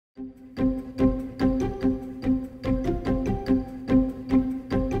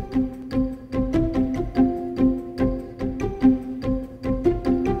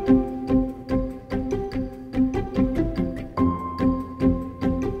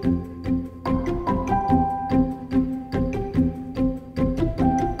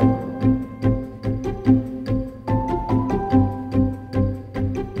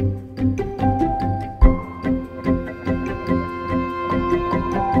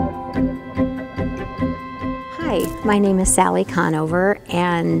Hi, my name is Sally Conover,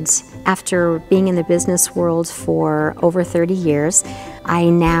 and after being in the business world for over 30 years, I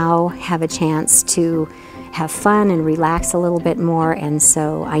now have a chance to have fun and relax a little bit more, and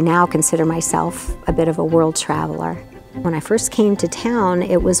so I now consider myself a bit of a world traveler. When I first came to town,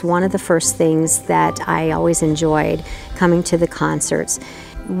 it was one of the first things that I always enjoyed, coming to the concerts.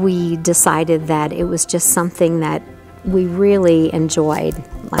 We decided that it was just something that we really enjoyed,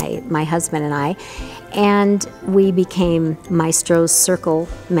 my husband and I, and we became Maestro's Circle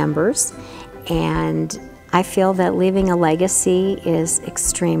members, and I feel that leaving a legacy is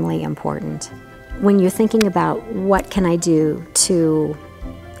extremely important. When you're thinking about what can I do to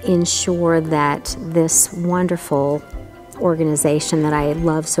ensure that this wonderful organization that I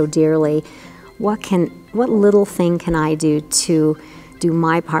love so dearly, what little thing can I do to do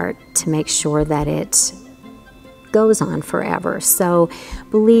my part to make sure that it goes on forever? So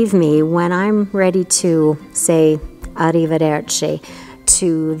believe me, when I'm ready to say arrivederci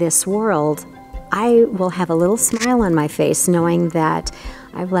to this world, I will have a little smile on my face knowing that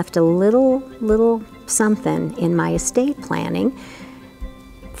I've left a little something in my estate planning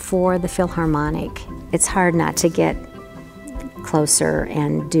for the Philharmonic. It's hard not to get closer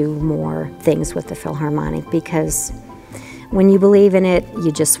and do more things with the Philharmonic, because when you believe in it,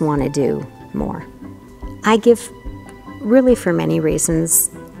 you just want to do more. I give really for many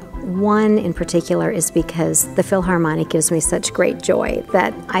reasons. One in particular is because the Philharmonic gives me such great joy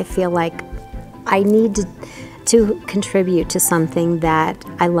that I feel like I need to contribute to something that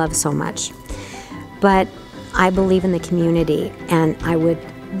I love so much. But I believe in the community, and I would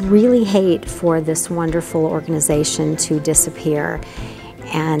really hate for this wonderful organization to disappear.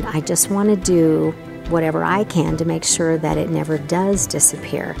 And I just want to do whatever I can to make sure that it never does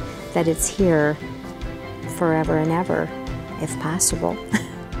disappear, that it's here forever and ever, if possible.